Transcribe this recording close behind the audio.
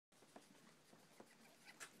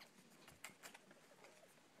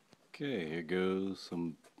Okay, here goes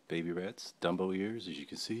some baby rats, Dumbo ears, as you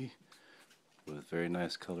can see, with very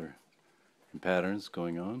nice color and patterns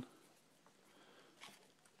going on.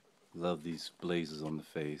 Love these blazes on the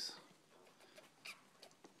face.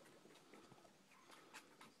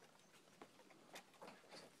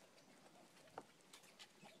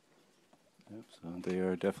 Yep, so they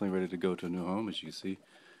are definitely ready to go to a new home, as you can see.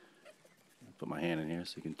 I'll put my hand in here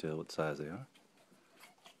so you can tell what size they are.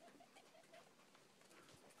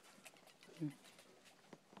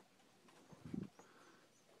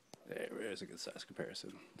 There's a good size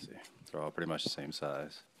comparison. Let's see, they're all pretty much the same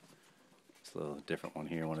size. It's a little different one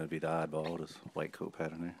here. One would be the oddball, this white coat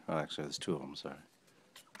pattern there. Oh, actually, there's two of them. Sorry.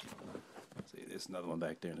 See, there's another one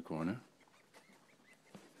back there in the corner.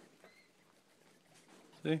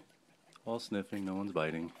 See, all sniffing, no one's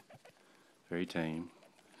biting. Very tame.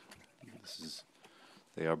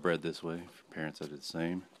 They are bred this way. Parents that are the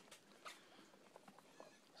same.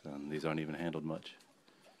 So these aren't even handled much.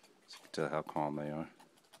 So you can tell how calm they are.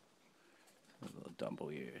 Little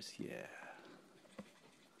Dumbo ears, yeah.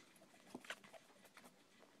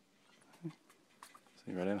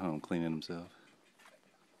 See, right at home, cleaning himself.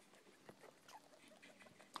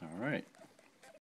 All right.